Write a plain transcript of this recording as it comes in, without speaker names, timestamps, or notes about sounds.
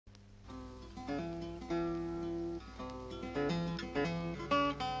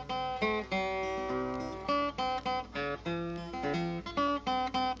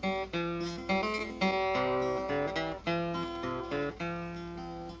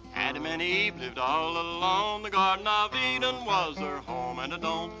and Eve lived all alone. The Garden of Eden was their home, and I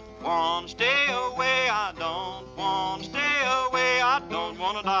don't want to stay away. I don't want to stay away. I don't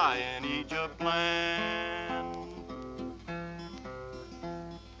want to die in Egypt land.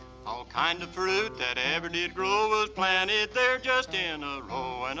 All kind of fruit that ever did grow was planted there just in a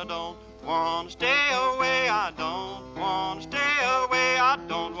row, and I don't want to stay away. I don't want to stay away. I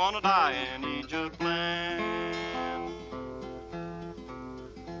don't want to die in Egypt land.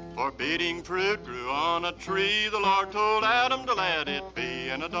 Forbidding fruit grew on a tree. The Lord told Adam to let it be,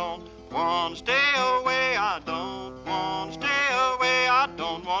 and I don't want to stay away. I don't want to stay away. I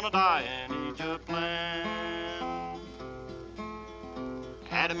don't want to die in Egypt land.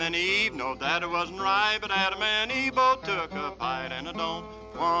 Adam and Eve know that it wasn't right, but Adam and Eve both took a bite, and I don't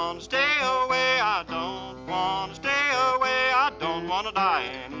want to stay away. I don't want to stay away. I don't want to die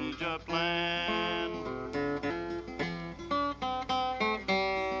in Egypt land.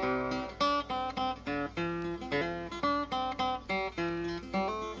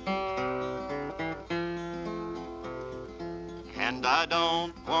 And I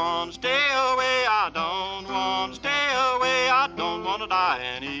don't want to stay away. I don't want to stay away. I don't want to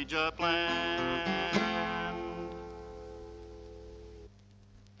die in Egypt land.